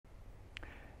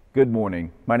Good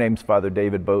morning. My name's Father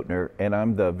David Boettner, and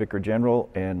I'm the Vicar General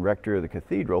and Rector of the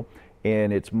Cathedral.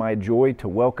 And it's my joy to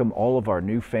welcome all of our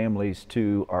new families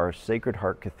to our Sacred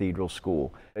Heart Cathedral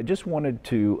School. I just wanted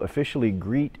to officially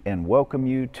greet and welcome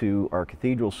you to our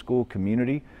Cathedral School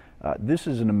community. This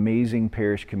is an amazing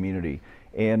parish community.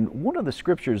 And one of the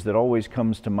scriptures that always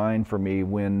comes to mind for me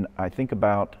when I think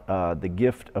about the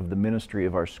gift of the ministry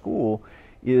of our school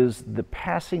is the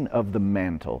passing of the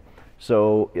mantle.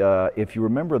 So if you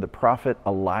remember the prophet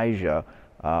Elijah,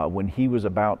 when he was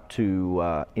about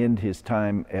to end his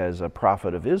time as a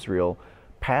prophet of Israel,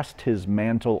 passed his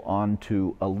mantle on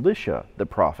to Elisha the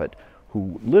prophet,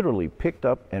 who literally picked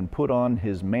up and put on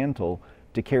his mantle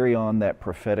to carry on that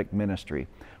prophetic ministry.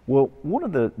 Well, one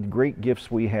of the great gifts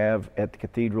we have at the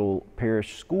Cathedral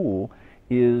Parish School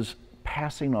is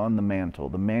passing on the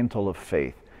mantle of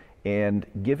faith. And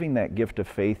giving that gift of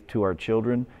faith to our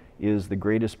children is the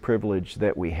greatest privilege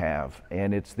that we have.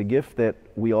 And it's the gift that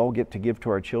we all get to give to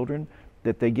our children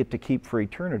that they get to keep for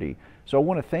eternity. So I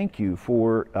want to thank you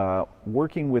for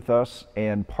working with us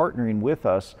and partnering with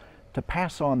us to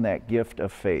pass on that gift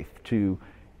of faith, to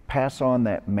pass on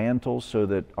that mantle so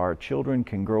that our children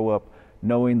can grow up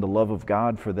knowing the love of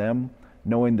God for them,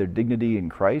 knowing their dignity in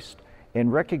Christ,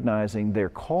 and recognizing their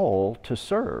call to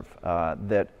serve,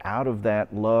 that out of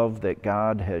that love that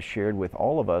God has shared with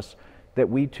all of us, that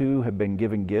we too have been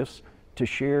given gifts to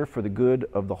share for the good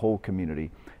of the whole community.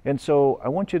 And so I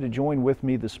want you to join with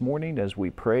me this morning as we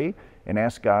pray and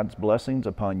ask God's blessings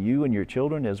upon you and your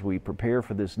children as we prepare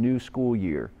for this new school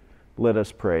year. Let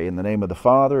us pray. In the name of the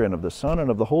Father, and of the Son,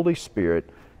 and of the Holy Spirit.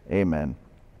 Amen.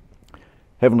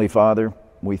 Heavenly Father,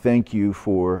 we thank you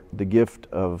for the gift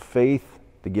of faith,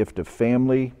 the gift of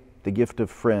family, the gift of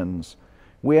friends.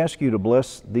 We ask you to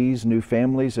bless these new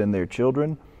families and their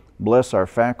children. Bless our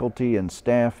faculty and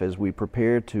staff as we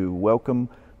prepare to welcome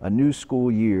a new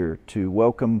school year, to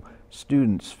welcome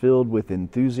students filled with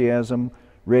enthusiasm,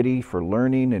 ready for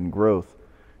learning and growth.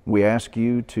 We ask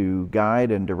you to guide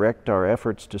and direct our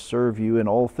efforts to serve you in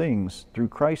all things through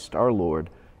Christ our Lord.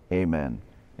 Amen.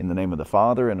 In the name of the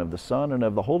Father, and of the Son, and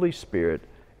of the Holy Spirit.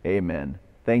 Amen.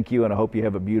 Thank you, and I hope you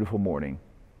have a beautiful morning.